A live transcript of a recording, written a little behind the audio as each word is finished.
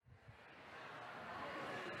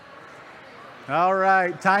All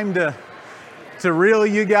right, time to reel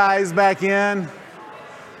you guys back in.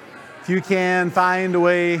 If you can find a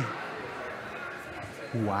way.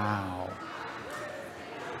 Wow.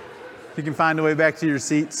 If you can find a way back to your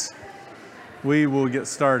seats, we will get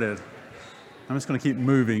started. I'm just going to keep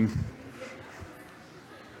moving.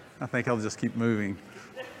 I think I'll just keep moving.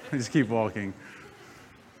 Just keep walking.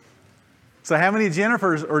 So how many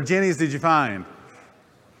Jennifers or Jennies did you find?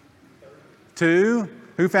 2?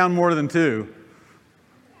 Who found more than 2?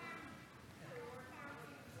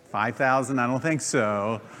 5,000? I don't think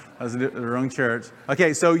so. That was the wrong church.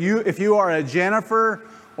 Okay, so if you are a Jennifer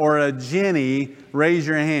or a Jenny, raise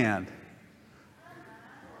your hand.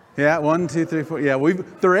 Yeah, 1, 2, 3, 4. Yeah,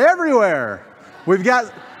 they're everywhere. We've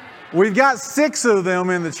got 6 of them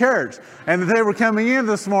in the church. And they were coming in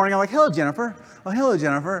this morning. I'm like, hello, Jennifer. Oh, hello,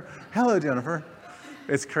 Jennifer. Hello, Jennifer.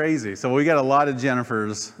 It's crazy. So we got a lot of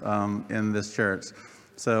Jennifers in this church.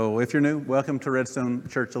 So if you're new, welcome to Redstone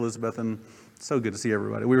Church Elizabeth, and so good to see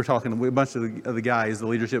everybody. We were talking to a bunch of the guys, the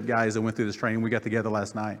leadership guys that went through this training. We got together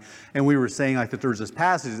last night, and we were saying that there's this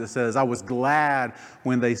passage that says, I was glad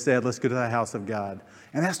when they said, let's go to the house of God.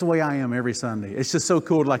 And that's the way I am every Sunday. It's just so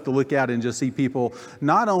cool to look out and just see people,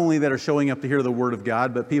 not only that are showing up to hear the Word of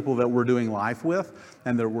God, but people that we're doing life with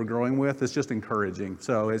and that we're growing with. It's just encouraging.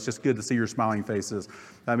 So it's just good to see your smiling faces.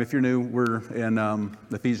 If you're new, we're in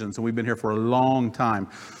Ephesians, and we've been here for a long time.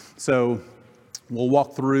 So we'll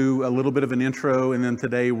walk through a little bit of an intro, and then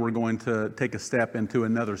today we're going to take a step into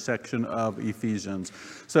another section of Ephesians.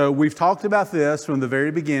 So we've talked about this from the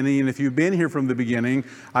very beginning, and if you've been here from the beginning,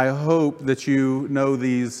 I hope that you know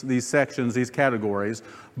these sections, these categories.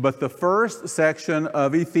 But the first section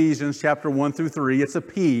of Ephesians, chapter 1 through 3, it's a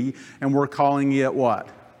P, and we're calling it what?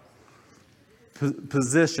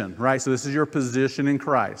 Position, right? So this is your position in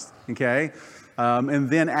Christ, okay? And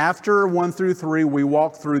then after 1 through 3, we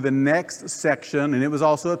walk through the next section, and it was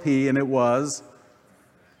also a P, and it was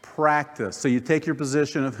practice. So you take your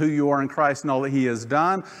position of who you are in Christ and all that He has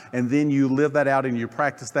done, and then you live that out and you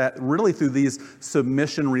practice that really through these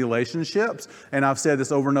submission relationships. And I've said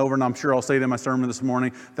this over and over, and I'm sure I'll say it in my sermon this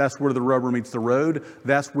morning. That's where the rubber meets the road.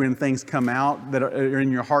 That's when things come out that are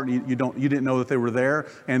in your heart and you didn't know that they were there,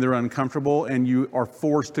 and they're uncomfortable, and you are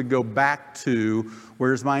forced to go back to,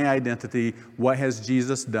 where's my identity? What has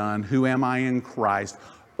Jesus done? Who am I in Christ?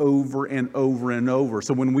 Over and over and over.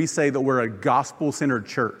 So when we say that we're a gospel-centered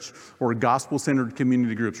church or gospel-centered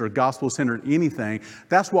community groups or gospel-centered anything,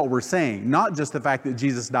 that's what we're saying. Not just the fact that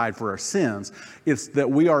Jesus died for our sins. It's that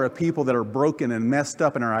we are a people that are broken and messed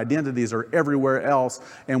up, and our identities are everywhere else,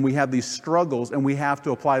 and we have these struggles, and we have to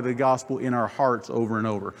apply the gospel in our hearts over and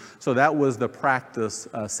over. So that was the practice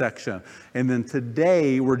section. And then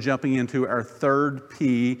today we're jumping into our third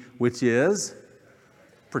P, which is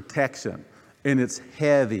protection. And it's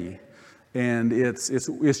heavy, and it's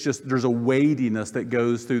just, there's a weightiness that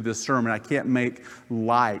goes through this sermon. I can't make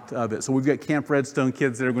light of it. So we've got Camp Redstone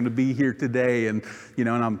kids that are going to be here today, and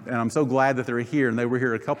I'm so glad that they're here, and they were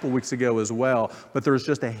here a couple of weeks ago as well. But there's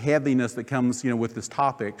just a heaviness that comes, with this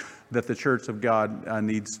topic that the Church of God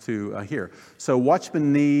needs to hear. So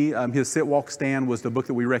Watchman Nee, his Sit, Walk, Stand was the book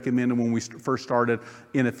that we recommended when we first started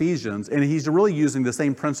in Ephesians, and he's really using the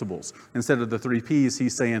same principles. Instead of the 3 Ps,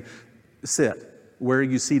 he's saying, sit. Where are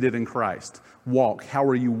you seated in Christ? Walk. How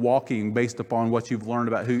are you walking based upon what you've learned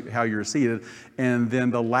about how you're seated? And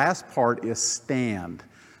then the last part is stand.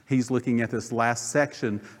 He's looking at this last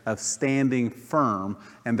section of standing firm,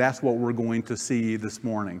 and that's what we're going to see this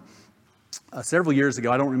morning. Several years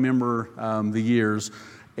ago, I don't remember the years,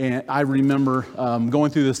 and I remember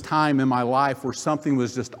going through this time in my life where something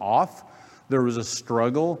was just off. There was a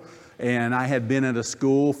struggle. And I had been at a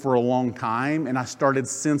school for a long time, and I started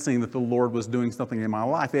sensing that the Lord was doing something in my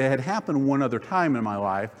life. It had happened one other time in my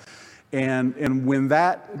life. And when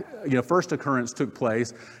that first occurrence took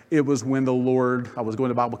place, it was when the Lord, I was going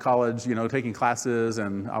to Bible college, taking classes,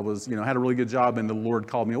 and I was, had a really good job, and the Lord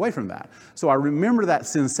called me away from that. So I remember that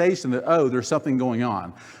sensation that, there's something going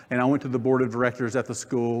on. And I went to the board of directors at the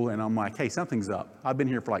school, and I'm like, hey, something's up. I've been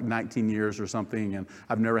here for 19 years or something, and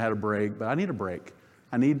I've never had a break, but I need a break.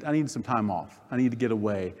 I need some time off. I need to get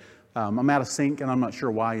away. I'm out of sync, and I'm not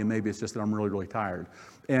sure why, and maybe it's just that I'm really, really tired.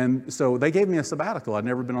 And so they gave me a sabbatical. I'd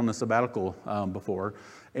never been on a sabbatical before.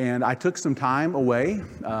 And I took some time away.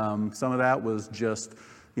 Some of that was just,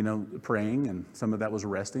 praying, and some of that was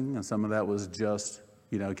resting, and some of that was just,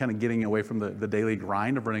 kind of getting away from the daily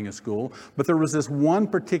grind of running a school. But there was this one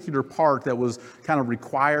particular part that was kind of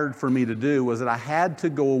required for me to do, was that I had to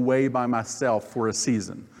go away by myself for a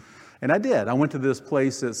season. And I did. I went to this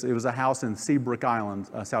place. It was a house in Seabrook Island,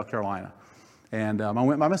 South Carolina. And I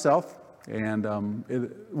went by myself. And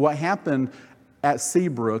what happened at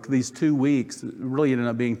Seabrook, these 2 weeks, really ended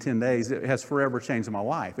up being 10 days, it has forever changed my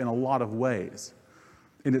life in a lot of ways.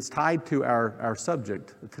 And it's tied to our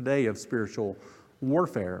subject today of spiritual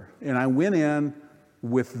warfare. And I went in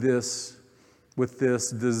with this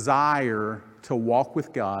desire to walk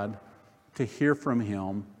with God, to hear from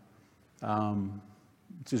Him. I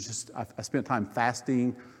spent time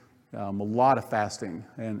fasting, a lot of fasting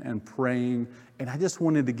and praying. And I just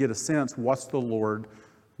wanted to get a sense, what's the Lord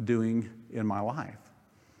doing in my life?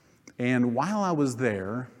 And while I was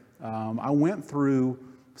there, I went through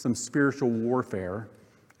some spiritual warfare.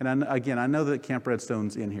 And I know that Camp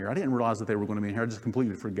Redstone's in here. I didn't realize that they were going to be in here. I just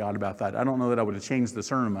completely forgot about that. I don't know that I would have changed the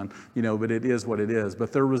sermon, but it is what it is.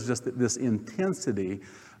 But there was just this intensity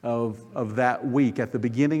of that week, at the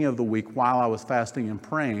beginning of the week, while I was fasting and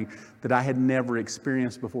praying, that I had never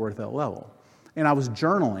experienced before at that level. And I was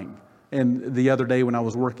journaling. And the other day when I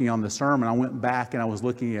was working on the sermon, I went back and I was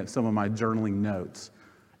looking at some of my journaling notes.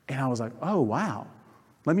 And I was like, oh, wow.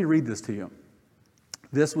 Let me read this to you.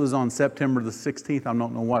 This was on September the 16th. I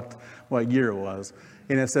don't know what year it was.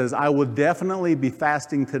 And it says, I will definitely be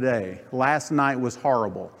fasting today. Last night was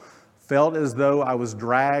horrible. Felt as though I was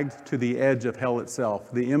dragged to the edge of hell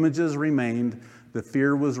itself. The images remained. The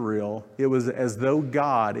fear was real. It was as though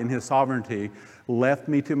God, in His sovereignty, left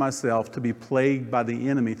me to myself to be plagued by the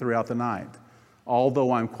enemy throughout the night,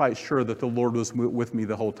 although I'm quite sure that the Lord was with me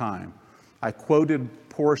the whole time. I quoted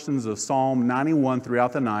portions of Psalm 91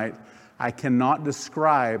 throughout the night. I cannot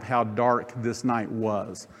describe how dark this night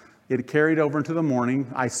was. It carried over into the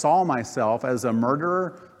morning. I saw myself as a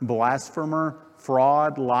murderer, blasphemer,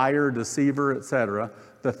 fraud, liar, deceiver, etc.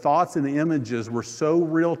 The thoughts and the images were so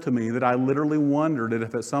real to me that I literally wondered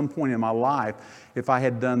if at some point in my life, if I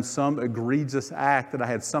had done some egregious act that I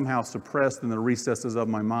had somehow suppressed in the recesses of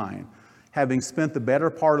my mind. Having spent the better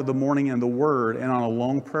part of the morning in the Word and on a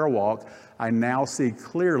long prayer walk, I now see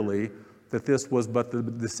clearly that this was but the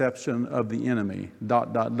deception of the enemy, ...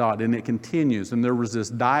 And it continues. And there was this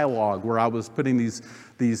dialogue where I was putting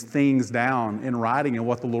these things down in writing and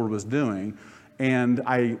what the Lord was doing. And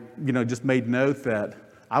I, just made note that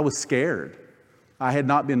I was scared. I had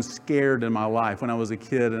not been scared in my life. When I was a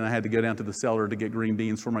kid and I had to go down to the cellar to get green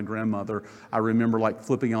beans for my grandmother, I remember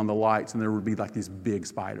flipping on the lights and there would be these big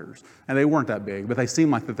spiders. And they weren't that big, but they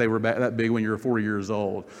seemed like that they were that big when you were 4 years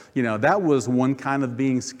old. That was one kind of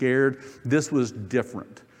being scared. This was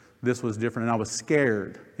different. And I was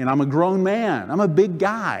scared. And I'm a grown man. I'm a big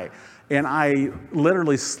guy. And I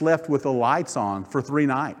literally slept with the lights on for 3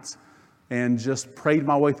 nights and just prayed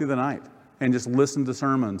my way through the night. And just listened to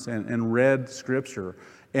sermons and read Scripture.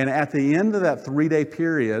 And at the end of that 3-day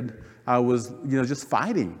period, I was, just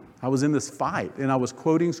fighting. I was in this fight. And I was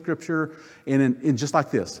quoting Scripture, and just like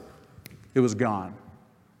this, it was gone.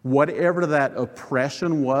 Whatever that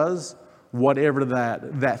oppression was, whatever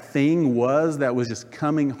that thing was that was just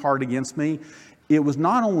coming hard against me, it was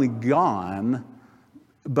not only gone,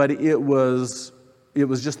 but it was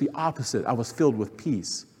just the opposite. I was filled with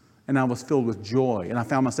peace. And I was filled with joy, and I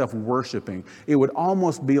found myself worshiping. It would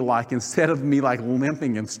almost be like, instead of me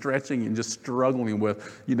limping and stretching and just struggling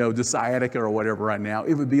with, just sciatica or whatever right now,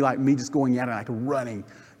 it would be like me just going out and running,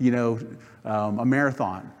 a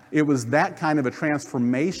marathon. It was that kind of a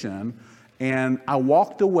transformation, and I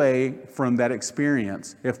walked away from that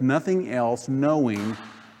experience, if nothing else, knowing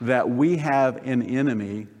that we have an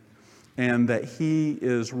enemy and that he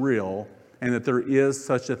is real, and that there is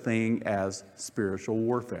such a thing as spiritual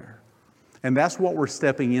warfare. And that's what we're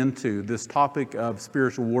stepping into, this topic of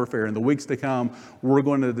spiritual warfare. In the weeks to come, we're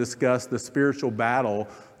going to discuss the spiritual battle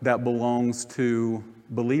that belongs to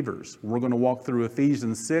believers. We're going to walk through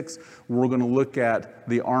Ephesians 6. We're going to look at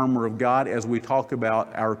the armor of God as we talk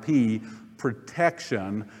about our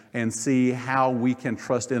protection, and see how we can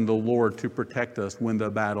trust in the Lord to protect us when the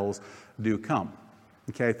battles do come.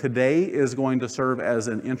 Okay, today is going to serve as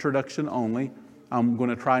an introduction only. I'm going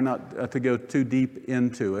to try not to go too deep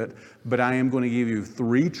into it, but I am going to give you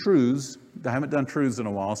 3 truths. I haven't done truths in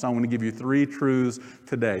a while, so I'm going to give you 3 truths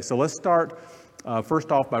today. So let's start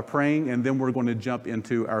first off by praying, and then we're going to jump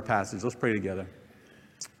into our passage. Let's pray together.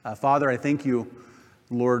 Father, I thank you,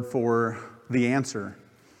 Lord, for the answer.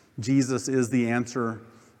 Jesus is the answer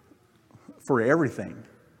for everything,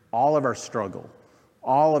 all of our struggle,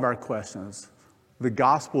 all of our questions. The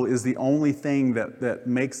gospel is the only thing that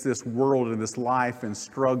makes this world and this life and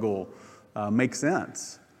struggle make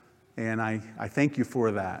sense. And I thank you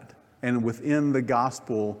for that. And within the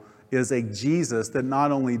gospel is a Jesus that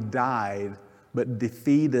not only died, but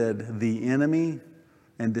defeated the enemy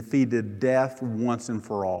and defeated death once and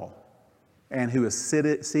for all. and who is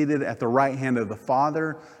seated at the right hand of the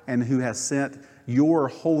Father, and who has sent your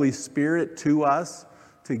Holy Spirit to us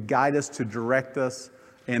to guide us, to direct us,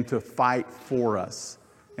 and to fight for us.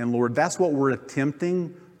 And Lord, that's what we're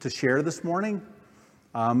attempting to share this morning.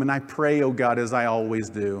 And I pray, oh God, as I always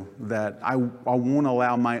do, that I won't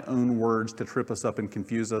allow my own words to trip us up and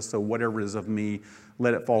confuse us. So whatever is of me,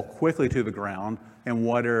 let it fall quickly to the ground. And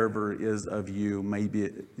whatever is of you, may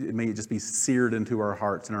it just be seared into our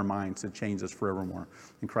hearts and our minds to change us forevermore.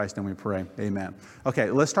 In Christ's name we pray. Amen.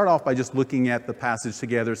 Okay, let's start off by just looking at the passage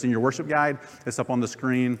together. It's in your worship guide. It's up on the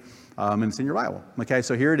screen. And it's in your Bible. Okay,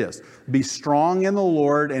 so here it is. Be strong in the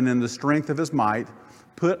Lord and in the strength of his might.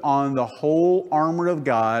 Put on the whole armor of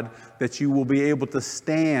God, that you will be able to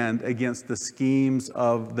stand against the schemes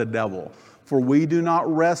of the devil. For we do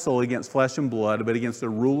not wrestle against flesh and blood, but against the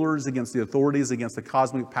rulers, against the authorities, against the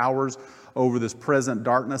cosmic powers over this present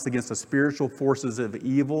darkness, against the spiritual forces of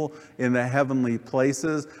evil in the heavenly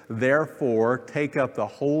places. Therefore, take up the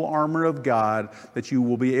whole armor of God, that you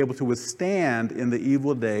will be able to withstand in the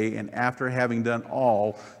evil day, and after having done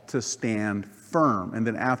all, to stand firm. And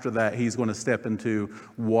then after that, he's going to step into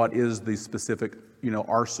what is the specific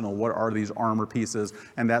arsenal. What are these armor pieces?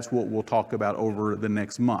 And that's what we'll talk about over the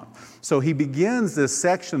next month. So he begins this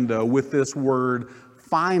section, though, with this word,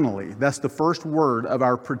 finally. That's the first word of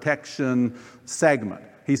our protection segment.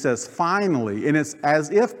 He says, finally. And it's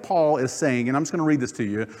as if Paul is saying, and I'm just going to read this to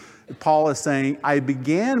you. Paul is saying, I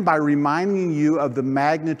began by reminding you of the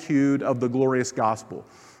magnitude of the glorious gospel,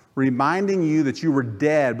 reminding you that you were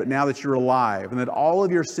dead, but now that you're alive, and that all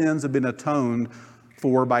of your sins have been atoned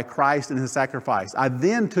for by Christ and his sacrifice. I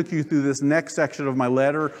then took you through this next section of my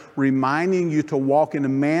letter, reminding you to walk in the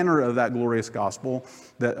manner of that glorious gospel,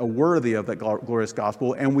 that worthy of that glorious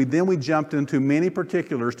gospel. And we jumped into many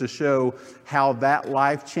particulars to show how that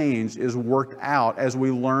life change is worked out as we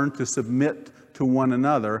learn to submit to one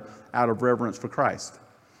another out of reverence for Christ,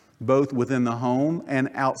 both within the home and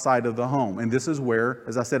outside of the home. And this is where,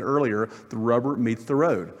 as I said earlier, the rubber meets the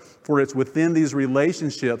road. For it's within these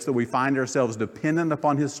relationships that we find ourselves dependent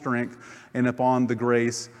upon his strength and upon the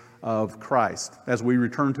grace of Christ as we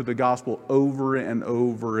return to the gospel over and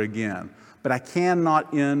over again. But I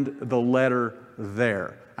cannot end the letter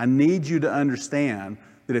there. I need you to understand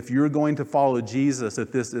that if you're going to follow Jesus,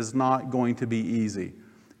 that this is not going to be easy.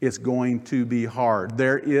 It's going to be hard.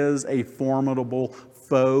 There is a formidable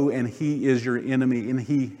foe, and he is your enemy, and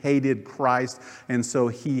he hated Christ, and so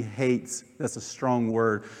he hates, that's a strong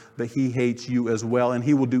word, but he hates you as well, and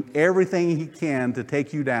he will do everything he can to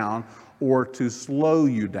take you down or to slow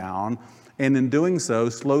you down, and in doing so,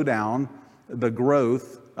 slow down the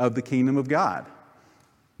growth of the kingdom of God.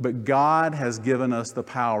 But God has given us the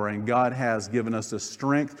power, and God has given us the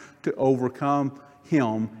strength to overcome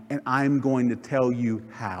him, and I'm going to tell you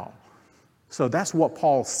how. So that's what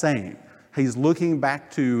Paul's saying. He's looking back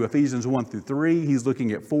to Ephesians 1 through 3. He's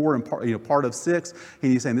looking at 4 and part of 6. And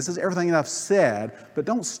he's saying, this is everything that I've said, but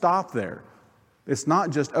don't stop there. It's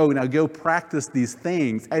not just, now go practice these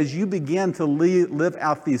things. As you begin to live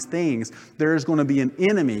out these things, there's going to be an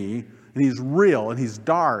enemy, and he's real, and he's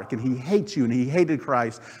dark, and he hates you, and he hated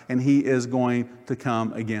Christ, and he is going to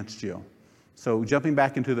come against you. So jumping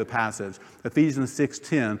back into the passage, Ephesians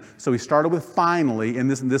 6:10. So he started with finally, and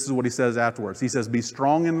this is what he says afterwards. He says, be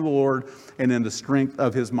strong in the Lord and in the strength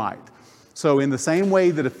of his might. So in the same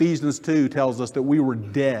way that Ephesians 2 tells us that we were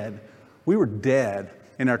dead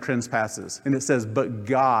in our trespasses. And it says, but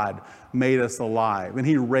God made us alive, and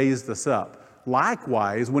he raised us up.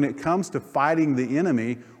 Likewise, when it comes to fighting the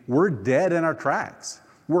enemy, we're dead in our tracks.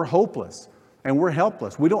 We're hopeless. And we're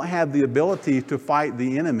helpless. We don't have the ability to fight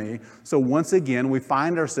the enemy. So once again, we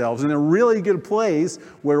find ourselves in a really good place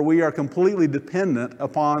where we are completely dependent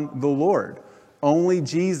upon the Lord. Only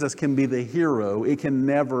Jesus can be the hero. It can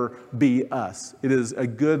never be us. It is a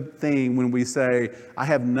good thing when we say, I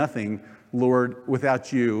have nothing, Lord,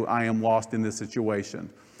 without you, I am lost in this situation.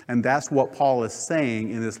 And that's what Paul is saying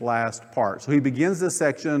in this last part. So he begins this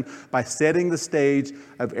section by setting the stage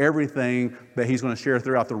of everything that he's going to share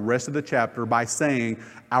throughout the rest of the chapter by saying,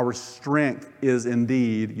 our strength is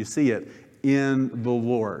indeed, you see it, in the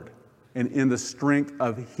Lord and in the strength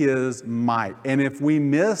of his might. And if we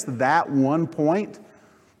miss that one point,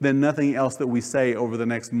 then nothing else that we say over the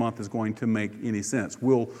next month is going to make any sense.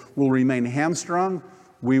 We'll remain hamstrung.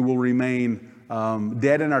 We will remain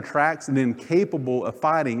dead in our tracks and incapable of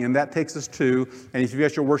fighting. And that takes us to, and if you've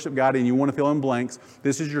got your worship guide and you want to fill in blanks,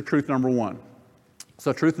 this is your truth number one.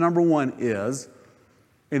 So truth number one is,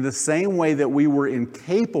 in the same way that we were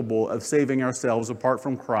incapable of saving ourselves apart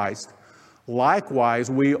from Christ, likewise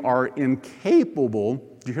we are incapable,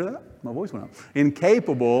 did you hear that? My voice went up.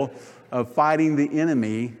 Incapable of fighting the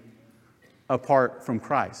enemy apart from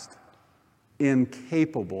Christ.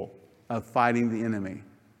 Incapable of fighting the enemy.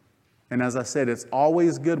 And as I said, it's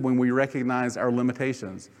always good when we recognize our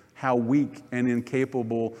limitations, how weak and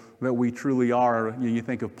incapable that we truly are. You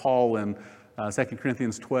think of Paul in 2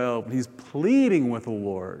 Corinthians 12, and he's pleading with the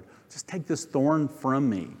Lord, just take this thorn from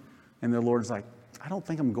me. And the Lord's like, I don't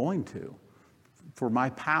think I'm going to, for my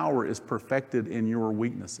power is perfected in your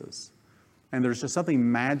weaknesses. And there's just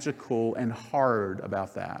something magical and hard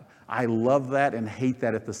about that. I love that and hate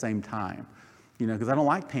that at the same time. Because I don't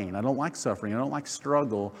like pain, I don't like suffering, I don't like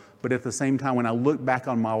struggle, but at the same time, when I look back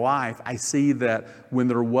on my life, I see that when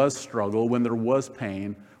there was struggle, when there was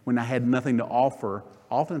pain, when I had nothing to offer,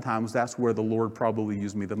 oftentimes that's where the Lord probably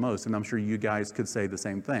used me the most, and I'm sure you guys could say the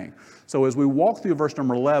same thing. So as we walk through verse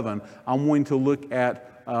number 11, I'm going to look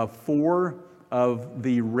at 4 of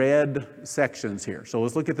the red sections here. So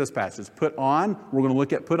let's look at this passage. Put on, we're going to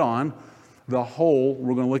look at put on. The whole,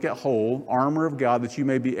 we're going to look at whole, armor of God, that you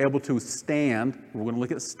may be able to stand. We're going to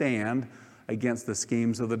look at stand against the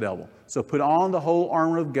schemes of the devil. So put on the whole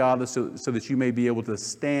armor of God so that you may be able to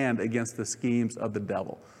stand against the schemes of the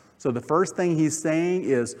devil. So the first thing he's saying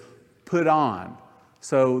is put on.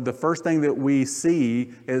 So the first thing that we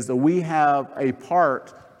see is that we have a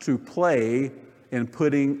part to play in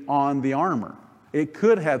putting on the armor. It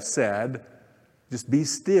could have said, just be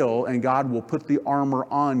still and God will put the armor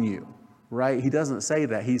on you. Right? He doesn't say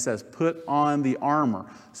that. He says, put on the armor.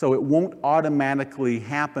 So it won't automatically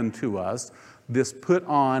happen to us. This put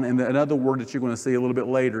on, and another word that you're going to see a little bit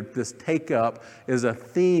later, this take up, is a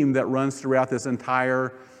theme that runs throughout this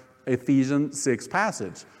entire Ephesians 6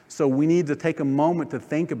 passage. So we need to take a moment to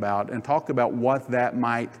think about and talk about what that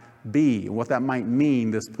might be, what that might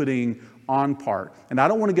mean, this putting on part. And I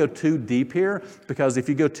don't want to go too deep here, because if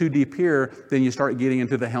you go too deep here, then you start getting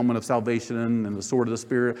into the helmet of salvation and the sword of the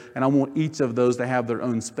Spirit, and I want each of those to have their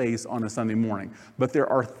own space on a Sunday morning. But there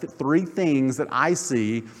are 3 things that I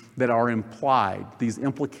see that are implied, these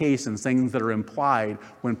implications, things that are implied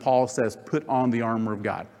when Paul says, put on the armor of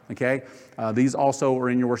God. Okay? These also are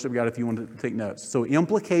in your worship guide if you want to take notes. So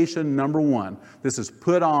implication number 1, this is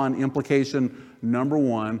put on. Implication number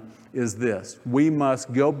 1 is this: we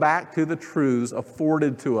must go back to the truths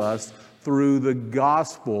afforded to us through the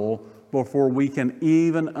gospel before we can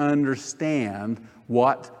even understand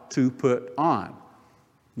what to put on.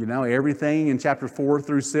 Everything in chapter 4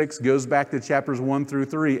 through 6 goes back to chapters 1 through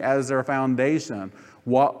 3 as their foundation.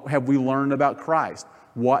 What have we learned about Christ?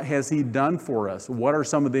 What has He done for us? What are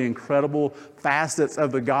some of the incredible facets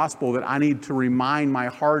of the gospel that I need to remind my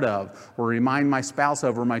heart of, or remind my spouse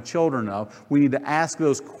of, or my children of? We need to ask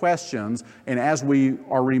those questions, and as we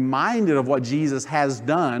are reminded of what Jesus has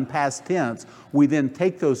done, past tense, we then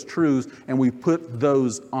take those truths and we put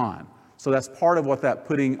those on. So that's part of what that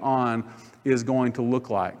putting on is going to look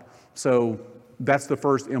like. So that's the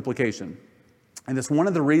first implication. And it's one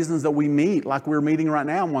of the reasons that we meet like we're meeting right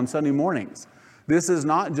now on Sunday mornings. This is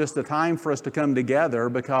not just a time for us to come together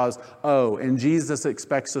because, and Jesus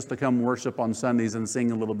expects us to come worship on Sundays and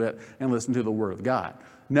sing a little bit and listen to the Word of God.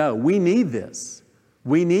 No, we need this.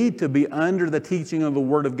 We need to be under the teaching of the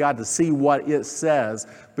Word of God to see what it says,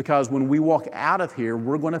 because when we walk out of here,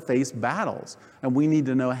 we're going to face battles, and we need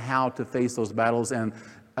to know how to face those battles. And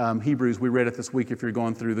Hebrews, we read it this week if you're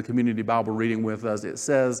going through the community Bible reading with us. It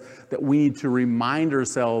says that we need to remind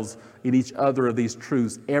ourselves in each other of these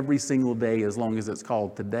truths every single day, as long as it's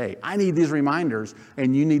called today. I need these reminders,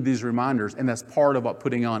 and you need these reminders, and that's part of what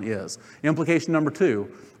putting on is. Implication number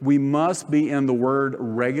 2, we must be in the Word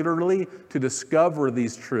regularly to discover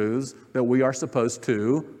these truths that we are supposed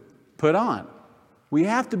to put on. We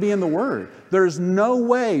have to be in the Word. There's no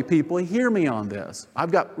way, people, hear me on this.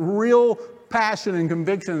 I've got real passion and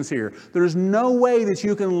convictions here. There's no way that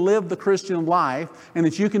you can live the Christian life and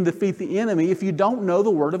that you can defeat the enemy if you don't know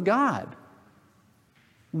the Word of God.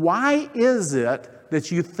 Why is it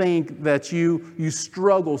that you think that you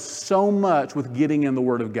struggle so much with getting in the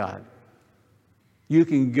Word of God? You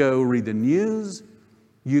can go read the news.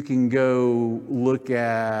 You can go look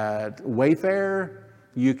at Wayfair.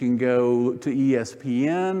 You can go to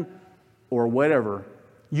ESPN or whatever.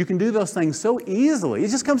 You can do those things so easily. It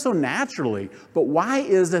just comes so naturally. But why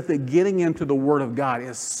is it that getting into the Word of God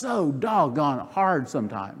is so doggone hard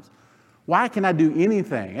sometimes? Why can I do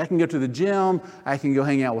anything? I can go to the gym. I can go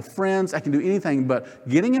hang out with friends. I can do anything. But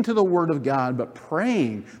getting into the Word of God, but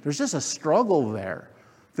praying, there's just a struggle there.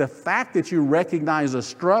 The fact that you recognize a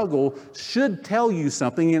struggle should tell you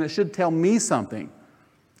something, and it should tell me something.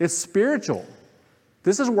 It's spiritual.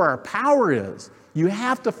 This is where our power is. You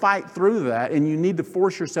have to fight through that, and you need to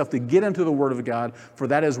force yourself to get into the Word of God, for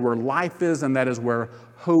that is where life is and that is where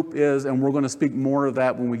hope is. And we're going to speak more of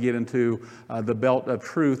that when we get into the belt of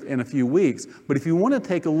truth in a few weeks. But if you want to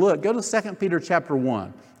take a look, go to 2 Peter chapter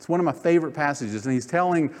 1. It's one of my favorite passages, and he's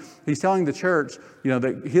telling the church,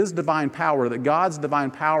 that his divine power, that God's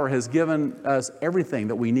divine power has given us everything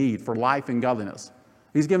that we need for life and godliness.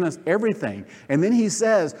 He's given us everything. And then he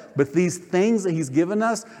says, but these things that he's given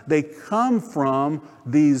us, they come from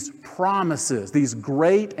these promises, these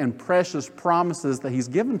great and precious promises that he's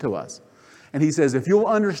given to us. And he says, if you'll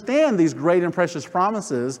understand these great and precious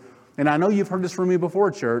promises, and I know you've heard this from me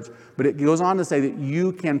before, church, but it goes on to say that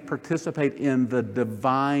you can participate in the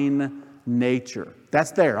divine nature.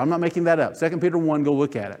 That's there. I'm not making that up. 2 Peter 1, go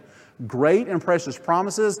look at it. Great and precious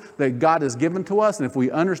promises that God has given to us. And if we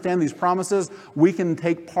understand these promises, we can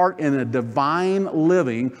take part in a divine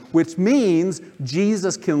living, which means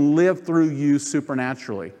Jesus can live through you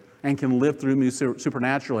supernaturally and can live through me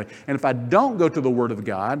supernaturally. And if I don't go to the Word of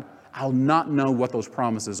God, I'll not know what those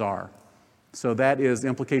promises are. So that is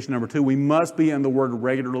implication number 2. We must be in the Word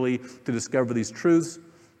regularly to discover these truths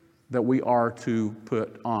that we are to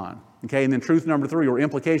put on. Okay, and then truth number 3, or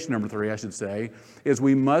implication number 3, I should say, is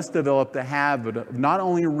we must develop the habit of not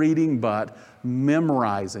only reading, but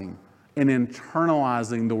memorizing and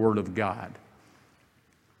internalizing the Word of God.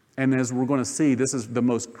 And as we're going to see, this is the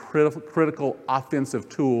most critical offensive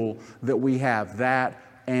tool that we have, that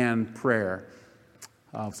and prayer.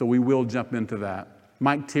 So we will jump into that.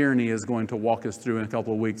 Mike Tierney is going to walk us through in a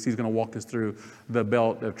couple of weeks. He's going to walk us through the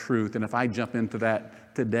belt of truth. And if I jump into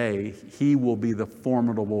that today, he will be the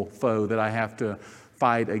formidable foe that I have to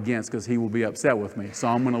fight against, because he will be upset with me. So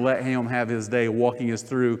I'm going to let him have his day walking us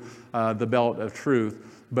through the belt of truth.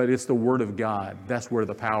 But it's the Word of God. That's where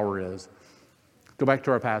the power is. Go back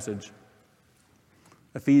to our passage.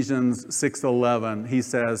 Ephesians 6:11, he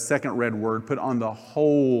says, second red word, put on the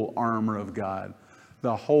whole armor of God.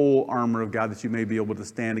 The whole armor of God, that you may be able to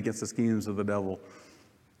stand against the schemes of the devil.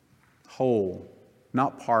 Whole,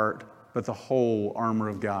 not part, but the whole armor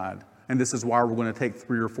of God. And this is why we're going to take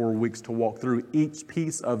 3 or 4 weeks to walk through each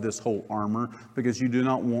piece of this whole armor, because you do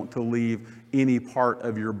not want to leave any part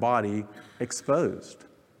of your body exposed.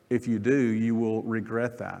 If you do, you will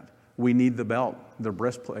regret that. We need the belt, the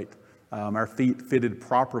breastplate, our feet fitted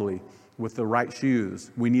properly with the right shoes.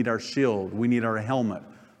 We need our shield. We need our helmet.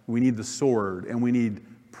 We need the sword, and we need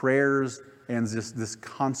prayers and this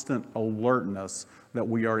constant alertness that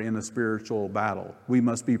we are in a spiritual battle. We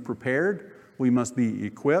must be prepared. We must be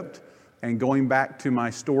equipped. And going back to my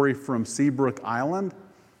story from Seabrook Island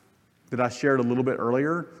that I shared a little bit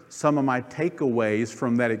earlier, some of my takeaways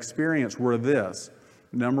from that experience were this.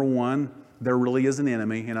 Number 1, there really is an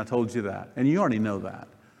enemy, and I told you that. And you already know that.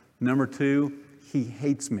 Number 2, he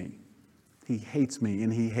hates me. He hates me,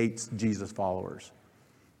 and he hates Jesus followers.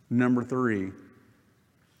 Number 3,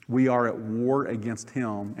 we are at war against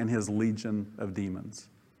him and his legion of demons.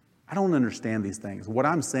 I don't understand these things. What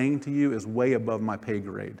I'm saying to you is way above my pay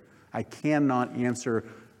grade. I cannot answer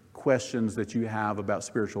questions that you have about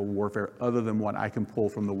spiritual warfare other than what I can pull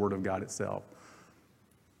from the Word of God itself.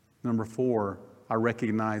 Number 4, I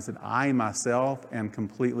recognize that I myself am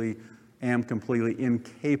completely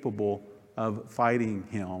incapable of fighting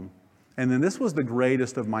him. And then this was the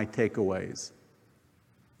greatest of my takeaways.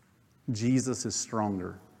 Jesus is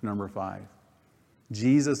stronger, number 5.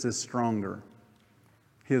 Jesus is stronger.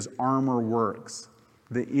 His armor works.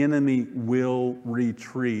 The enemy will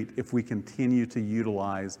retreat if we continue to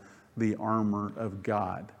utilize the armor of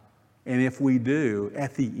God. And if we do,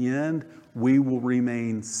 at the end, we will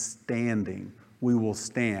remain standing. We will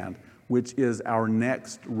stand, which is our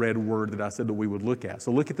next red word that I said that we would look at.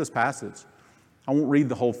 So look at this passage. I won't read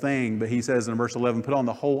the whole thing, but he says in verse 11, put on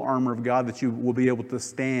the whole armor of God that you will be able to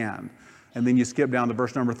stand. And then you skip down to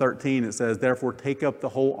verse number 13. It says, therefore take up the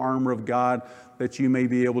whole armor of God that you may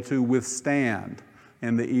be able to withstand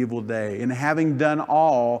in the evil day. And having done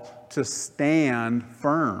all, to stand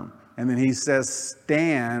firm. And then he says,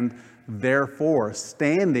 stand therefore.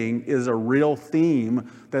 Standing is a real theme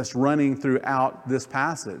that's running throughout this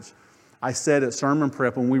passage. I said at sermon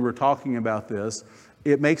prep when we were talking about this,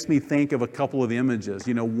 it makes me think of a couple of images.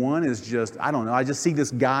 One is just, I don't know, I just see this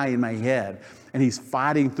guy in my head, and he's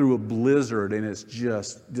fighting through a blizzard, and it's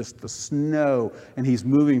just the snow, and he's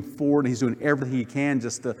moving forward, and he's doing everything he can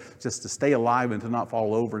just to stay alive and to not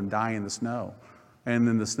fall over and die in the snow. And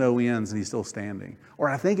then the snow ends and he's still standing. Or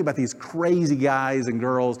I think about these crazy guys and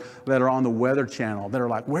girls that are on the Weather Channel that are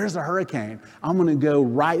like, where's the hurricane? I'm going to go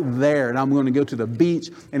right there, and I'm going to go to the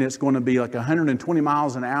beach, and it's going to be like 120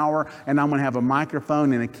 miles an hour, and I'm going to have a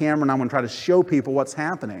microphone and a camera, and I'm going to try to show people what's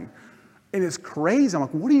happening. And it's crazy. I'm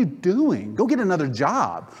like, what are you doing? Go get another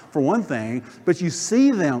job, for one thing. But you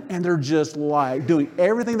see them, and they're just like doing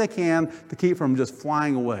everything they can to keep from just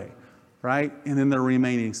flying away. Right? And then they're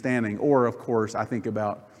remaining standing. Or, of course, I think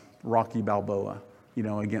about Rocky Balboa,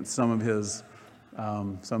 against some of his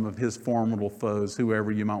formidable foes,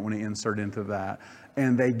 whoever you might want to insert into that.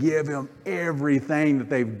 And they give him everything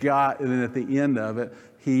that they've got, and then at the end of it,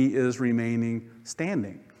 he is remaining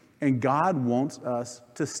standing. And God wants us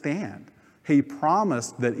to stand. He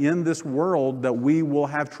promised that in this world that we will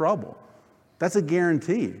have trouble. That's a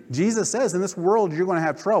guarantee. Jesus says in this world you're going to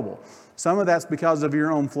have trouble. Some of that's because of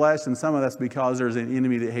your own flesh, and some of that's because there's an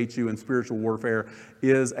enemy that hates you, and spiritual warfare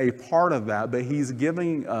is a part of that. But He's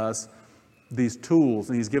giving us these tools,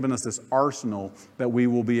 and He's given us this arsenal that we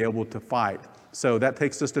will be able to fight. So that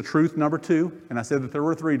takes us to truth number 2, and I said that there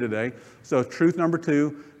were 3 today. So truth number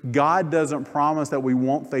 2, God doesn't promise that we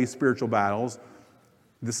won't face spiritual battles.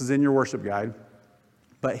 This is in your worship guide.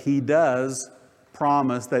 But He does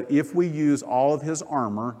promise that if we use all of His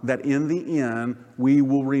armor, that in the end we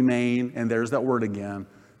will remain, and there's that word again,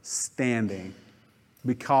 standing.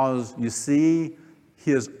 Because you see,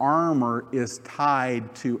 His armor is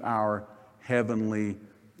tied to our heavenly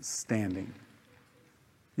standing.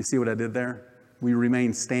 You see what I did there? We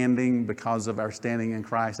remain standing because of our standing in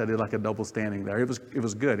Christ. I did like a double standing there. It was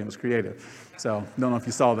good. It was creative. So don't know if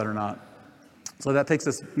you saw that or not. So that takes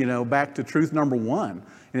us, back to truth number 1.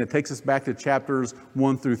 And it takes us back to chapters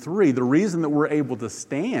 1 through 3. The reason that we're able to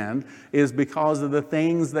stand is because of the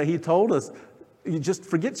things that He told us. You just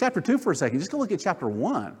forget chapter 2 for a second. Just go look at chapter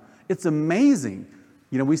 1. It's amazing.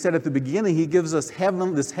 We said at the beginning, He gives us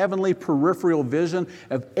this heavenly peripheral vision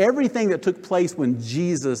of everything that took place when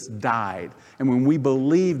Jesus died and when we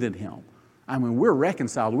believed in Him. I mean, we're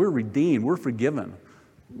reconciled, we're redeemed, we're forgiven.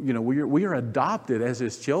 We are adopted as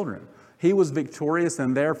His children. He was victorious,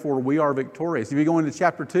 and therefore we are victorious. If you go into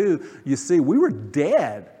chapter 2, you see we were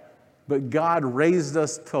dead, but God raised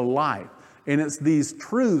us to life. And it's these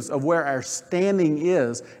truths of where our standing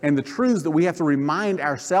is and the truths that we have to remind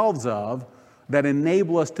ourselves of that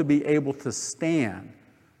enable us to be able to stand.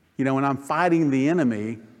 When I'm fighting the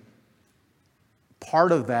enemy,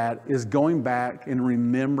 part of that is going back and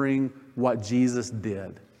remembering what Jesus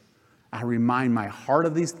did. I remind my heart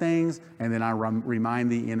of these things, and then I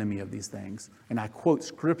remind the enemy of these things. And I quote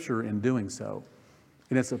Scripture in doing so.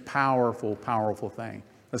 And it's a powerful, powerful thing.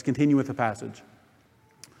 Let's continue with the passage.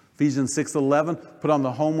 Ephesians 6:11, put on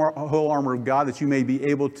the whole armor of God that you may be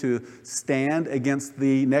able to stand against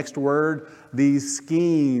the next word, these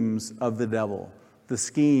schemes of the devil. The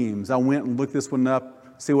schemes. I went and looked this one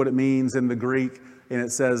up, see what it means in the Greek, and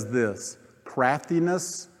it says this: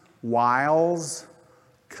 craftiness, wiles,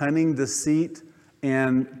 cunning deceit,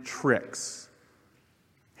 and tricks.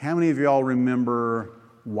 How many of y'all remember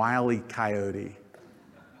Wile E. Coyote?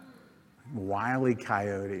 Wile E.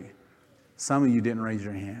 Coyote. Some of you didn't raise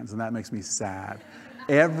your hands, and that makes me sad.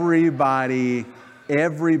 Everybody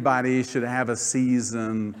should have a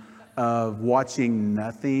season of watching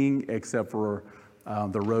nothing except for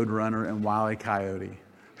the Roadrunner and Wile E. Coyote.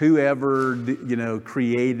 Whoever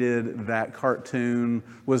created that cartoon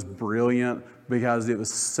was brilliant because it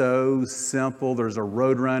was so simple. There's a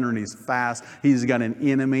Roadrunner and he's fast. He's got an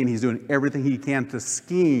enemy and he's doing everything he can to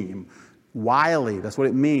scheme. Wily, that's what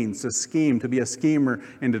it means, to scheme, to be a schemer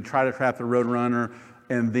and to try to trap the Roadrunner.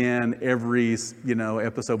 And then every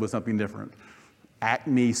episode was something different.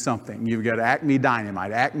 Acme something. You've got Acme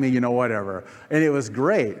Dynamite, Acme whatever. And it was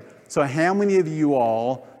great. So how many of you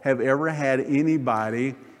all have ever had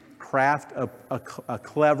anybody craft a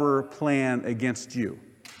clever plan against you?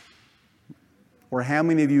 Or how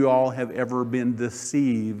many of you all have ever been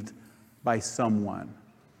deceived by someone?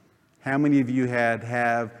 How many of you have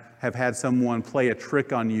had someone play a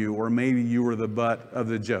trick on you, or maybe you were the butt of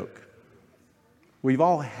the joke? We've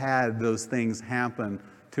all had those things happen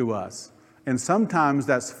to us. And sometimes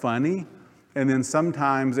that's funny, and then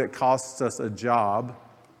sometimes it costs us a job,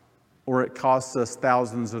 or it costs us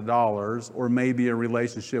thousands of dollars, or maybe a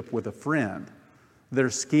relationship with a friend.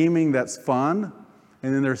 There's scheming that's fun,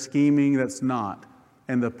 and then there's scheming that's not.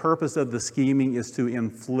 And the purpose of the scheming is to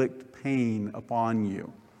inflict pain upon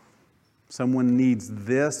you. Someone needs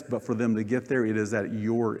this, but for them to get there, it is at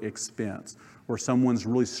your expense. Or someone's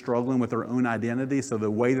really struggling with their own identity, so the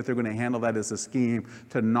way that they're going to handle that is a scheme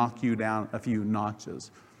to knock you down a few notches.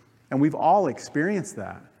 And we've all experienced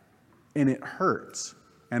that. And it hurts.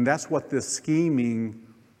 And that's what this scheming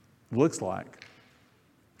looks like.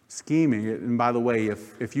 Scheming. And by the way,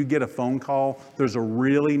 if you get a phone call, there's a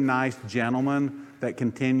really nice gentleman that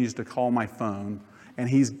continues to call my phone. And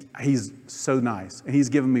he's so nice. And he's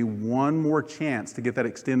given me one more chance to get that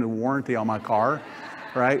extended warranty on my car,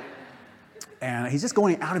 right? And he's just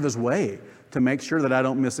going out of his way to make sure that I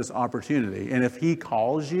don't miss this opportunity. And if he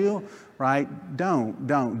calls you, right, don't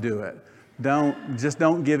do it.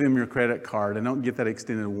 Don't give him your credit card and don't get that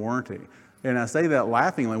extended warranty. And I say that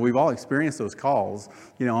laughingly. We've all experienced those calls.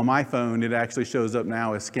 You know, on my phone, it actually shows up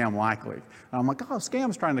now as scam likely. And I'm like, oh,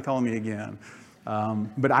 scam's trying to call me again.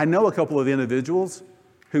 But I know a couple of individuals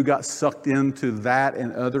who got sucked into that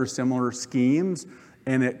and other similar schemes,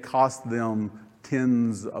 and it cost them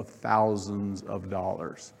tens of thousands of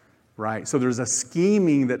dollars, right? So there's a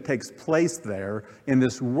scheming that takes place there in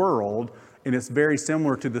this world, and it's very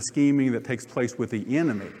similar to the scheming that takes place with the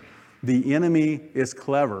enemy. The enemy is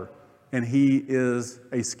clever, and he is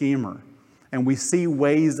a schemer. And we see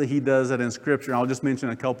ways that he does it in Scripture. I'll just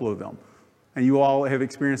mention a couple of them. And you all have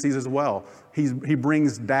experienced these as well. He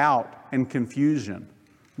brings doubt and confusion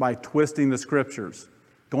by twisting the Scriptures.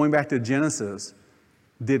 Going back to Genesis,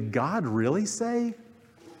 did God really say?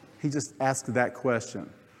 He just asked that question.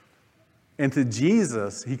 And to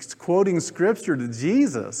Jesus, he's quoting Scripture to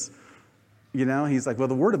Jesus. You know, he's like, well,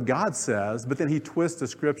 the Word of God says, but then he twists the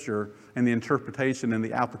Scripture and the interpretation and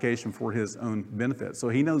the application for his own benefit. So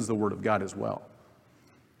he knows the Word of God as well.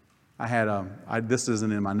 I had this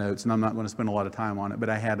isn't in my notes, and I'm not going to spend a lot of time on it, but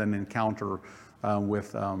I had an encounter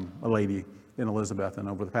with a lady in Elizabethton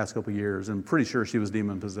over the past couple of years, and I'm pretty sure she was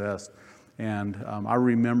demon-possessed. And I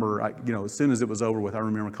remember, as soon as it was over with, I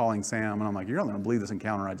remember calling Sam, and I'm like, you're not going to believe this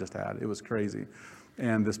encounter I just had. It was crazy.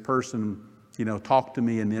 And this person, talked to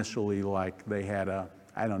me initially like they had an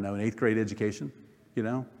 8th grade education,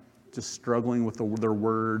 just struggling with their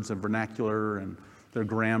words and vernacular and their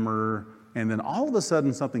grammar. And then all of a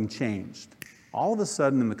sudden something changed. All of a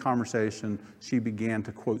sudden in the conversation, she began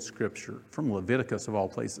to quote Scripture from Leviticus of all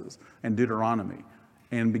places and Deuteronomy,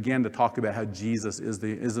 and began to talk about how Jesus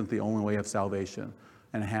isn't the only way of salvation,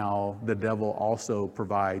 and how the devil also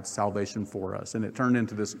provides salvation for us. And it turned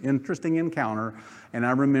into this interesting encounter. And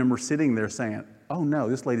I remember sitting there saying, oh no,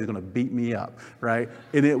 this lady's going to beat me up, right?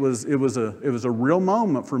 And it was a real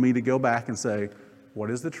moment for me to go back and say, what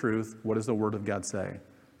is the truth? What does the Word of God say?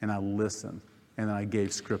 And I listened, and then I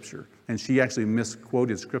gave Scripture. And she actually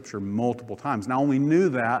misquoted Scripture multiple times. And I only knew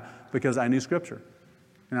that because I knew Scripture.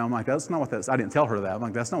 And I'm like, that's not what that says. I didn't tell her that. I'm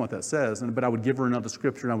like, that's not what that says. But I would give her another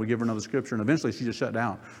Scripture, and I would give her another Scripture. And eventually she just shut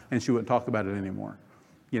down, and she wouldn't talk about it anymore.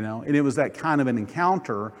 And it was that kind of an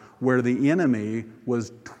encounter where the enemy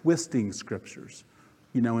was twisting Scriptures,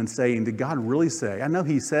 and saying, did God really say? I know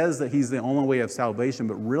he says that he's the only way of salvation,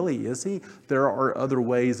 but really, is he? There are other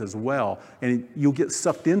ways as well. And you'll get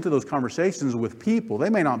sucked into those conversations with people. They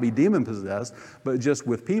may not be demon-possessed, but just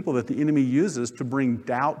with people that the enemy uses to bring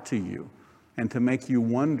doubt to you and to make you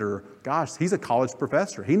wonder, gosh, he's a college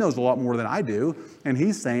professor. He knows a lot more than I do, and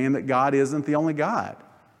he's saying that God isn't the only God.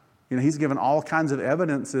 He's given all kinds of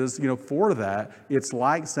evidences, for that. It's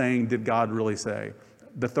like saying, did God really say?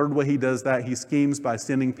 The third way he does that, he schemes by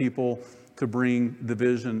sending people to bring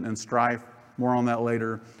division and strife. More on that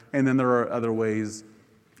later. And then there are other ways,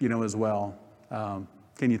 as well.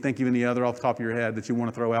 Can you think of any other off the top of your head that you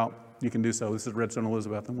want to throw out? You can do so. This is Redstone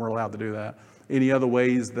Elizabeth, and we're allowed to do that. Any other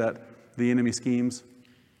ways that the enemy schemes?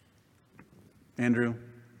 Andrew?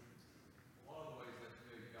 One of the ways that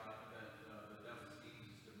the devil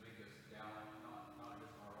schemes is to make us doubt not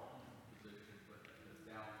just our own position, but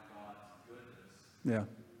doubt God's goodness. Yeah.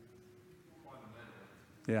 Fundamentally.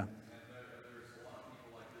 Yeah. And there's a lot of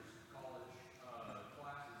people, like there's college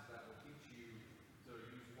classes that will teach you to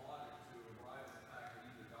use logic to arrive at the fact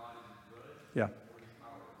that either God isn't good or he's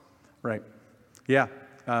powerless. Right. Yeah.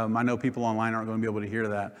 I know people online aren't going to be able to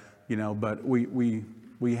hear that, but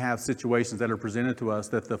we have situations that are presented to us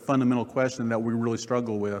that the fundamental question that we really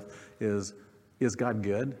struggle with is God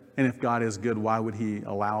good? And if God is good, why would he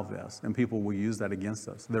allow this? And people will use that against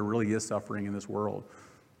us. There really is suffering in this world.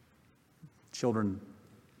 Children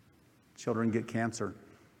get cancer.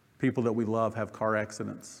 People that we love have car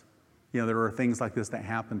accidents. There are things like this that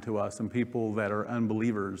happen to us, and people that are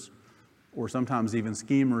unbelievers or sometimes even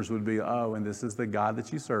schemers would be, oh, and this is the God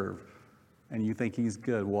that you serve, and you think he's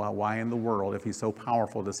good. Well, why in the world, if he's so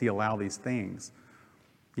powerful, does he allow these things?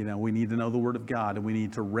 We need to know the Word of God, and we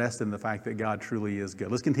need to rest in the fact that God truly is good.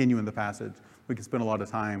 Let's continue in the passage. We can spend a lot of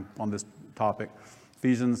time on this topic.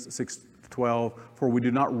 Ephesians 6:12, for we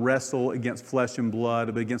do not wrestle against flesh and blood,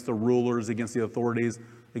 but against the rulers, against the authorities,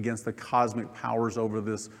 against the cosmic powers over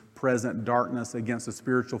this present darkness, against the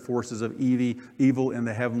spiritual forces of evil in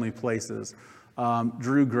the heavenly places.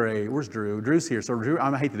 Drew Gray, where's Drew? Drew's here. So Drew,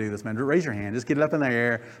 I hate to do this, man. Drew, raise your hand. Just get it up in the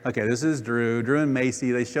air. Okay, this is Drew. Drew and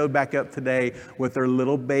Macy, they showed back up today with their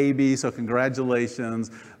little baby, so congratulations.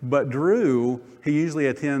 But Drew, he usually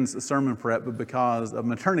attends sermon prep, but because of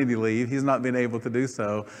maternity leave, he's not been able to do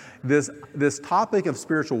so. This topic of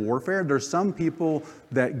spiritual warfare, there's some people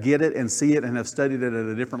that get it and see it and have studied it at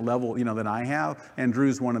a different level, than I have, and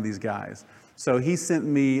Drew's one of these guys. So he sent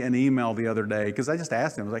me an email the other day because I just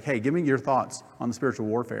asked him, I was like, hey, give me your thoughts on the spiritual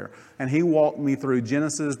warfare. And he walked me through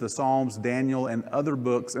Genesis, the Psalms, Daniel, and other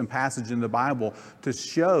books and passages in the Bible to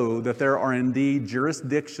show that there are indeed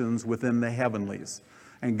jurisdictions within the heavenlies.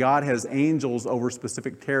 And God has angels over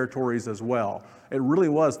specific territories as well. It really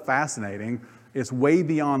was fascinating. It's way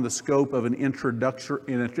beyond the scope of an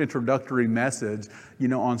introductory message,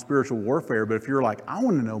 on spiritual warfare. But if you're like, I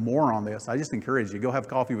want to know more on this, I just encourage you, go have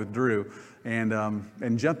coffee with Drew and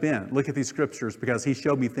jump in. Look at these scriptures because he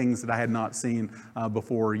showed me things that I had not seen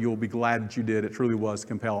before. You'll be glad that you did. It truly was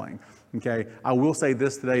compelling. Okay, I will say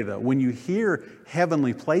this today, though. When you hear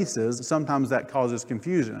heavenly places, sometimes that causes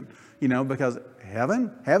confusion, because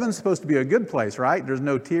heaven's supposed to be a good place, right? There's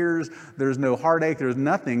no tears, there's no heartache, there's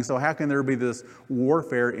nothing. So how can there be this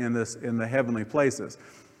warfare in the heavenly places?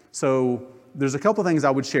 So there's a couple things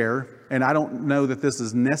I would share, and I don't know that this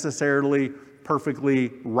is necessarily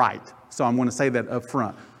perfectly right. So I'm going to say that up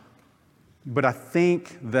front. But I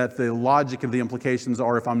think that the logic of the implications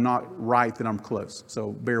are, if I'm not right, then I'm close.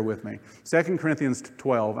 So bear with me. 2 Corinthians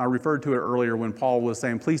 12, I referred to it earlier when Paul was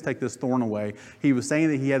saying, please take this thorn away. He was saying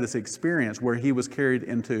that he had this experience where he was carried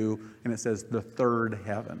into, and it says, the third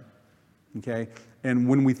heaven. Okay? And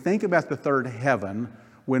when we think about the third heaven,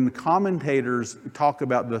 when commentators talk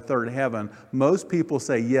about the third heaven, most people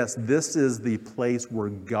say, yes, this is the place where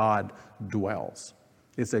God dwells.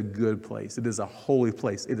 It's a good place. It is a holy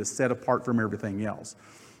place. It is set apart from everything else.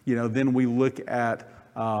 Then we look at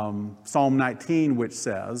Psalm 19, which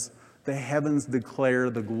says, the heavens declare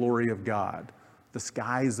the glory of God. The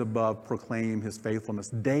skies above proclaim his faithfulness.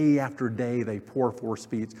 Day after day they pour forth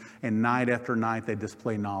speech, and night after night they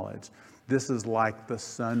display knowledge. This is like the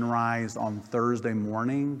sunrise on Thursday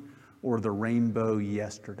morning or the rainbow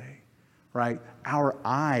yesterday. Right? Our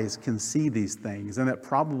eyes can see these things, and that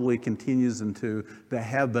probably continues into the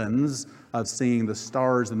heavens of seeing the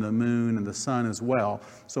stars and the moon and the sun as well.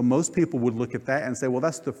 So most people would look at that and say, well,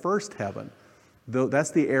 that's the first heaven.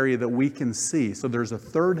 That's the area that we can see. So there's a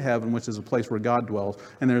third heaven, which is a place where God dwells,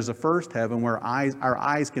 and there's a first heaven where our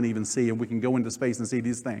eyes can even see, and we can go into space and see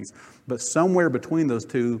these things. But somewhere between those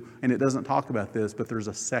two, and it doesn't talk about this, but there's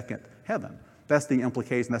a second heaven. That's the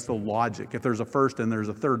implication. That's the logic. If there's a first and there's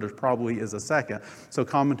a third, there probably is a second. So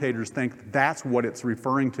commentators think that's what it's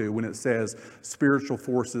referring to when it says spiritual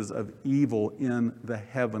forces of evil in the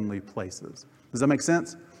heavenly places. Does that make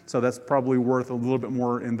sense? So that's probably worth a little bit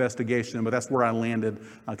more investigation, but that's where I landed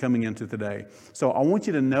coming into today. So I want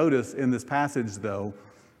you to notice in this passage, though,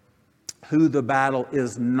 who the battle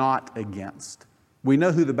is not against. We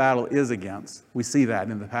know who the battle is against. We see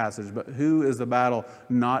that in the passage. But who is the battle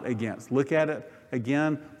not against? Look at it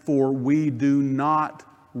again. For we do not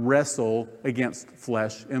wrestle against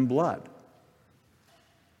flesh and blood.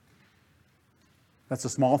 That's a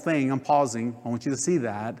small thing. I'm pausing. I want you to see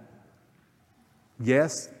that.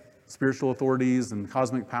 Yes, spiritual authorities and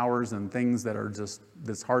cosmic powers and things that are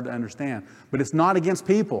that's hard to understand. But it's not against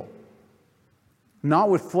people.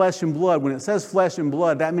 Not with flesh and blood. When it says flesh and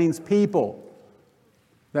blood, that means people.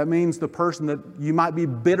 That means the person that you might be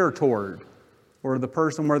bitter toward, or the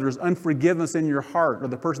person where there's unforgiveness in your heart, or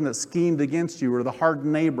the person that schemed against you, or the hard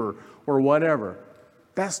neighbor, or whatever.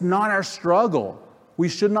 That's not our struggle. We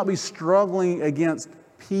should not be struggling against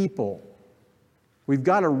people. We've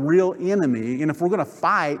got a real enemy, and if we're going to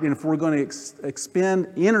fight, and if we're going to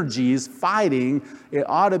expend energies fighting, it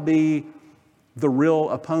ought to be the real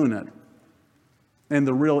opponent and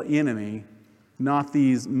the real enemy, not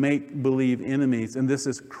these make-believe enemies. And this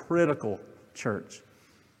is critical, church.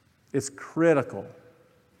 It's critical.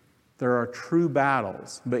 There are true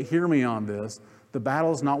battles. But hear me on this. The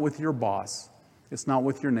battle is not with your boss. It's not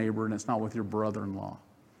with your neighbor, and it's not with your brother-in-law.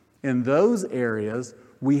 In those areas,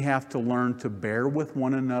 we have to learn to bear with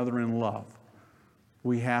one another in love.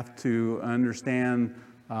 We have to understand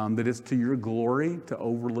that it's to your glory to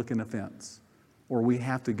overlook an offense. Or we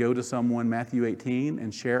have to go to someone, Matthew 18,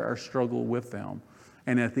 and share our struggle with them.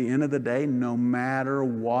 And at the end of the day, no matter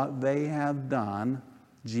what they have done,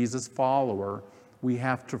 Jesus' follower, we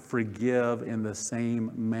have to forgive in the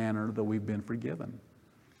same manner that we've been forgiven.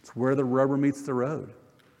 It's where the rubber meets the road.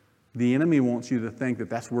 The enemy wants you to think that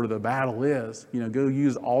that's where the battle is. Go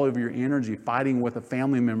use all of your energy fighting with a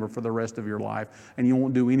family member for the rest of your life, and you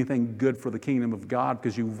won't do anything good for the kingdom of God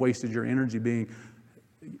because you've wasted your energy being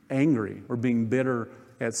angry or being bitter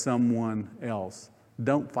at someone else.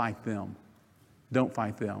 Don't fight them. Don't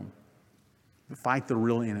fight them. Fight the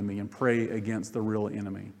real enemy and pray against the real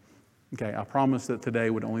enemy. Okay, I promised that today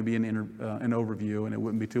would only be an overview and it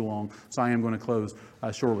wouldn't be too long, so I am going to close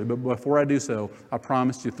shortly. But before I do so, I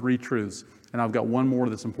promised you 3 truths, and I've got one more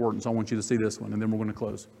that's important, so I want you to see this one, and then we're going to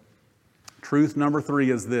close. Truth number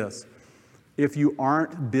 3 is this. If you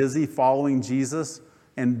aren't busy following Jesus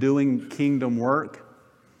and doing kingdom work,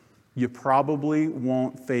 you probably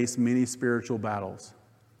won't face many spiritual battles.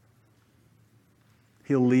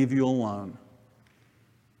 He'll leave you alone.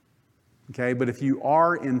 Okay, but if you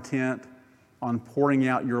are intent on pouring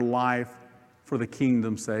out your life for the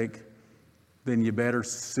kingdom's sake, then you better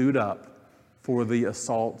suit up, for the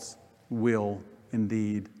assaults will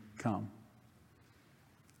indeed come.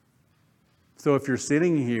 So if you're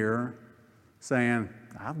sitting here saying,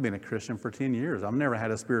 I've been a Christian for 10 years, I've never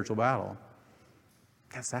had a spiritual battle,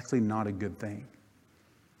 that's actually not a good thing.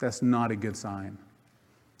 That's not a good sign.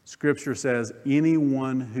 Scripture says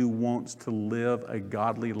anyone who wants to live a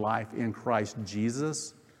godly life in Christ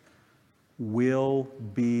Jesus will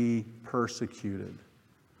be persecuted.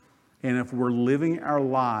 And if we're living our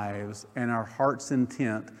lives and our heart's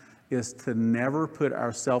intent is to never put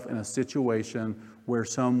ourselves in a situation where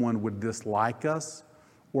someone would dislike us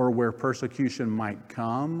or where persecution might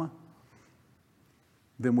come,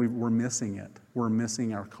 then we're missing it. We're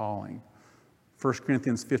missing our calling. 1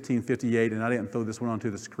 Corinthians 15:58, and I didn't throw this one onto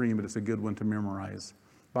the screen, but it's a good one to memorize.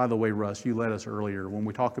 By the way, Russ, you led us earlier. When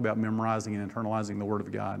we talk about memorizing and internalizing the Word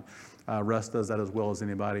of God, Russ does that as well as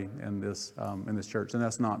anybody in this church. And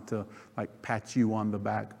that's not to pat you on the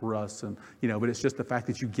back, Russ, but it's just the fact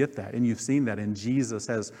that you get that and you've seen that, and Jesus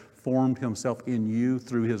has formed himself in you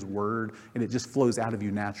through his Word, and it just flows out of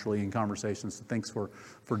you naturally in conversations. So thanks for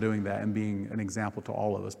doing that and being an example to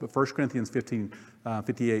all of us. But 1 Corinthians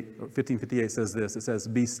 15:58 says this. It says,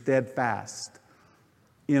 be steadfast,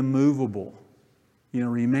 immovable.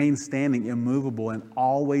 Remain standing, immovable, and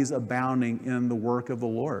always abounding in the work of the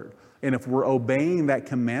Lord. And if we're obeying that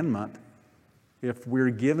commandment, if we're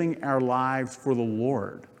giving our lives for the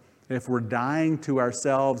Lord, if we're dying to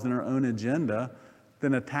ourselves and our own agenda,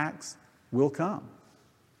 then attacks will come.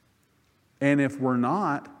 And if we're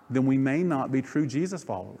not, then we may not be true Jesus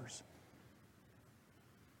followers.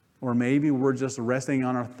 Or maybe we're just resting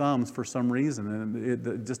on our thumbs for some reason, and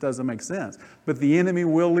it just doesn't make sense. But the enemy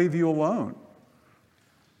will leave you alone.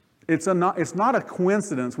 It's not a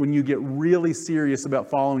coincidence when you get really serious about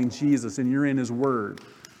following Jesus and you're in his Word,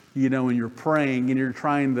 and you're praying and you're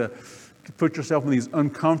trying to put yourself in these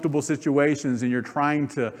uncomfortable situations and you're trying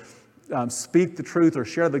to speak the truth or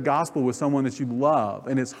share the gospel with someone that you love,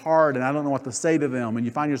 and it's hard and I don't know what to say to them, and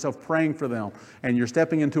you find yourself praying for them, and you're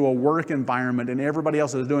stepping into a work environment and everybody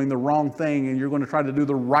else is doing the wrong thing and you're going to try to do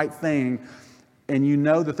the right thing, and you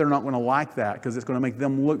know that they're not going to like that because it's going to make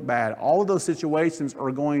them look bad. All of those situations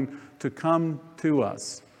are going to come to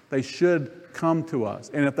us. They should come to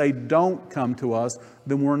us. And if they don't come to us,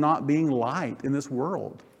 then we're not being light in this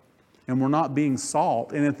world. And we're not being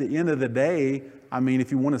salt. And at the end of the day,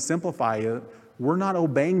 if you want to simplify it, we're not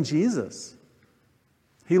obeying Jesus.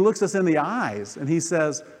 He looks us in the eyes and he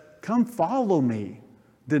says, come follow me.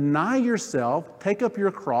 Deny yourself, take up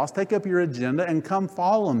your cross, take up your agenda, and come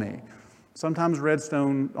follow me. Sometimes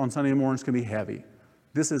Redstone on Sunday mornings can be heavy.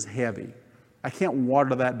 This is heavy. I can't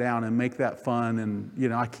water that down and make that fun,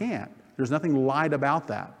 and I can't. There's nothing light about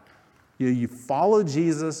that. You follow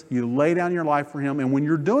Jesus, you lay down your life for him, and when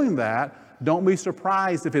you're doing that, don't be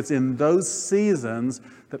surprised if it's in those seasons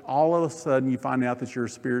that all of a sudden you find out that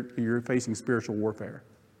you're facing spiritual warfare.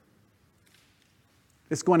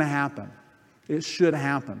 It's going to happen. It should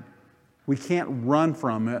happen. We can't run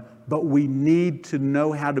from it, but we need to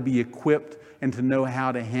know how to be equipped and to know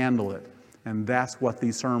how to handle it. And that's what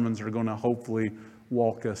these sermons are going to hopefully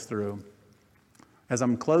walk us through. As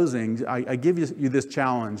I'm closing, I give you this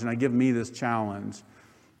challenge, and I give me this challenge.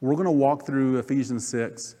 We're going to walk through Ephesians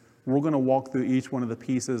 6. We're going to walk through each one of the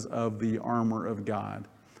pieces of the armor of God.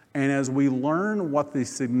 And as we learn what the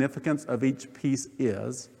significance of each piece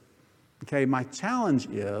is, my challenge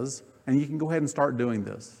is, and you can go ahead and start doing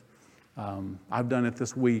this. I've done it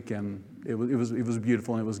this week, and it was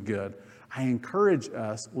beautiful and it was good. I encourage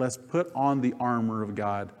us, let's put on the armor of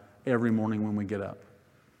God every morning when we get up.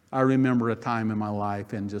 I remember a time in my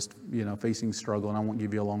life and just, facing struggle, and I won't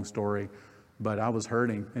give you a long story, but I was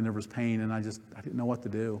hurting and there was pain and I didn't know what to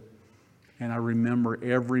do. And I remember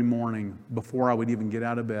every morning before I would even get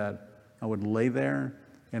out of bed, I would lay there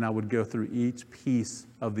and I would go through each piece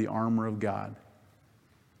of the armor of God.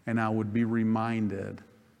 And I would be reminded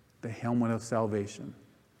the helmet of salvation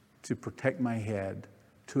to protect my head,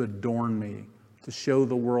 to adorn me, to show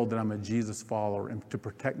the world that I'm a Jesus follower, and to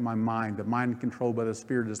protect my mind. The mind controlled by the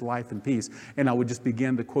Spirit is life and peace. And I would just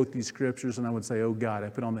begin to quote these scriptures, and I would say, oh God, I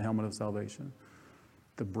put on the helmet of salvation,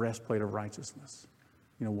 the breastplate of righteousness.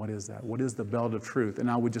 You know, what is that? What is the belt of truth? And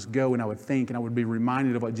I would just go and I would think and I would be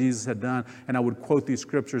reminded of what Jesus had done, and I would quote these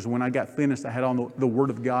scriptures. And when I got finished, I had on the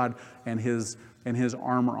Word of God and His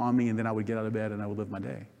armor on me, and then I would get out of bed and I would live my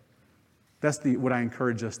day. That's what I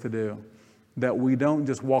encourage us to do. That we don't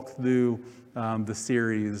just walk through the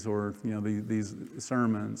series or these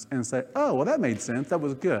sermons and say, oh, well, that made sense. That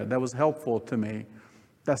was good. That was helpful to me.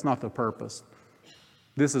 That's not the purpose.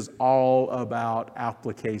 This is all about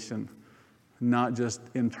application, not just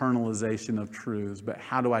internalization of truths, but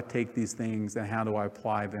how do I take these things and how do I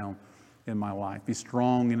apply them in my life? Be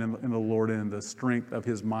strong in the Lord and in the strength of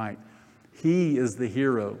His might. He is the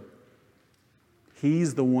hero.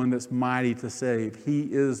 He's the one that's mighty to save. He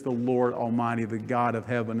is the Lord Almighty, the God of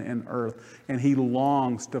heaven and earth. And He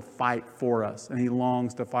longs to fight for us. And He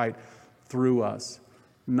longs to fight through us.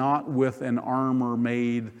 Not with an armor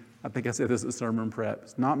made, I think I said this at sermon prep.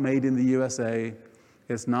 It's not made in the USA.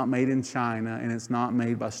 It's not made in China. And it's not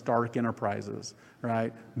made by Stark Enterprises,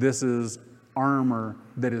 right? This is armor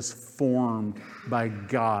that is formed by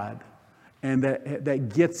God. And that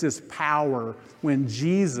gets its power when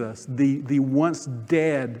Jesus, the once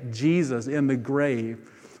dead Jesus in the grave,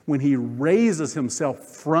 when He raises Himself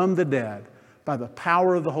from the dead by the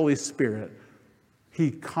power of the Holy Spirit, He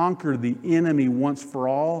conquered the enemy once for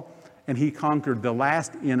all, and He conquered the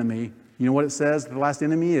last enemy. You know what it says the last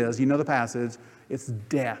enemy is? You know the passage. It's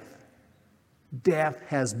death. Death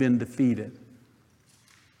has been defeated.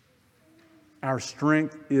 Our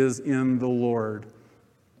strength is in the Lord.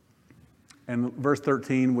 And verse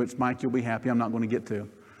 13, which Mike, you'll be happy I'm not going to get to.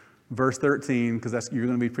 Verse 13, because you're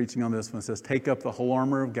going to be preaching on this one, it says, take up the whole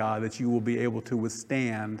armor of God that you will be able to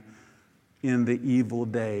withstand in the evil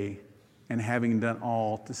day, and having done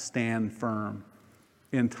all, to stand firm.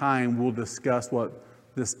 In time, we'll discuss what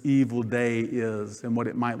this evil day is and what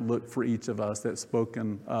it might look for each of us that's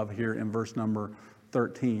spoken of here in verse number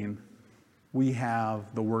 13. We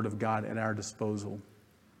have the Word of God at our disposal.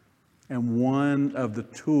 And one of the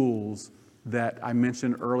tools that I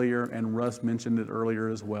mentioned earlier, and Russ mentioned it earlier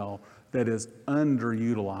as well, that is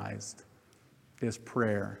underutilized is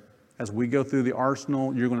prayer. As we go through the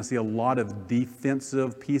arsenal, you're going to see a lot of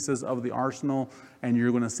defensive pieces of the arsenal, and you're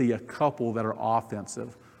going to see a couple that are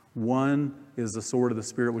offensive. One is the sword of the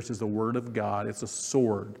Spirit, which is the Word of God. It's a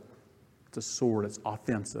sword. It's a sword. It's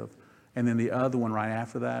offensive. And then the other one right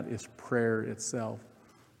after that is prayer itself.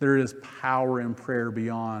 There is power in prayer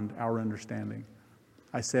beyond our understanding.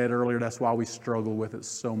 I said earlier, that's why we struggle with it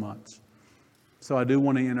so much. So I do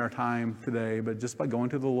want to end our time today, but just by going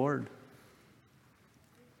to the Lord.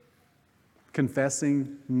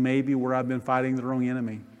 Confessing maybe where I've been fighting the wrong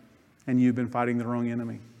enemy, and you've been fighting the wrong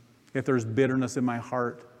enemy. If there's bitterness in my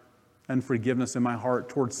heart, unforgiveness in my heart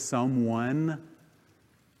towards someone,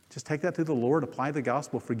 just take that to the Lord, apply the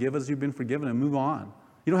gospel, forgive as you've been forgiven, and move on.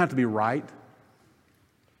 You don't have to be right.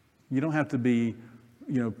 You don't have to be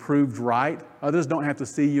proved right. Others don't have to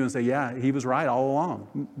see you and say, yeah, he was right all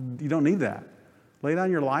along. You don't need that. Lay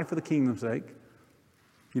down your life for the kingdom's sake,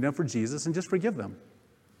 for Jesus, and just forgive them.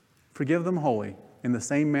 Forgive them wholly in the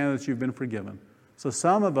same manner that you've been forgiven. So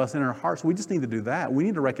some of us in our hearts, we just need to do that. We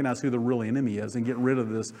need to recognize who the real enemy is and get rid of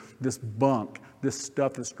this bunk, this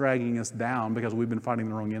stuff that's dragging us down because we've been fighting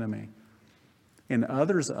the wrong enemy. And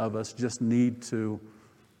others of us just need to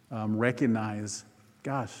recognize,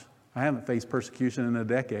 gosh, I haven't faced persecution in a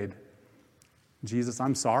decade. Jesus,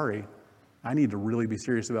 I'm sorry. I need to really be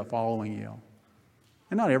serious about following you.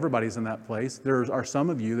 And not everybody's in that place. There are some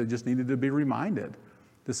of you that just needed to be reminded.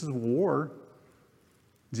 This is war.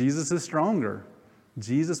 Jesus is stronger.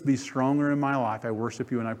 Jesus, be stronger in my life. I worship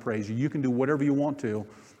you and I praise you. You can do whatever you want to,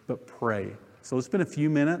 but pray. So let's spend a few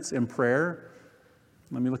minutes in prayer.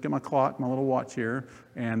 Let me look at my clock, my little watch here,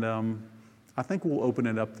 and I think we'll open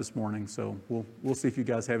it up this morning. So we'll see if you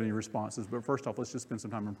guys have any responses. But first off, let's just spend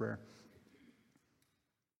some time in prayer.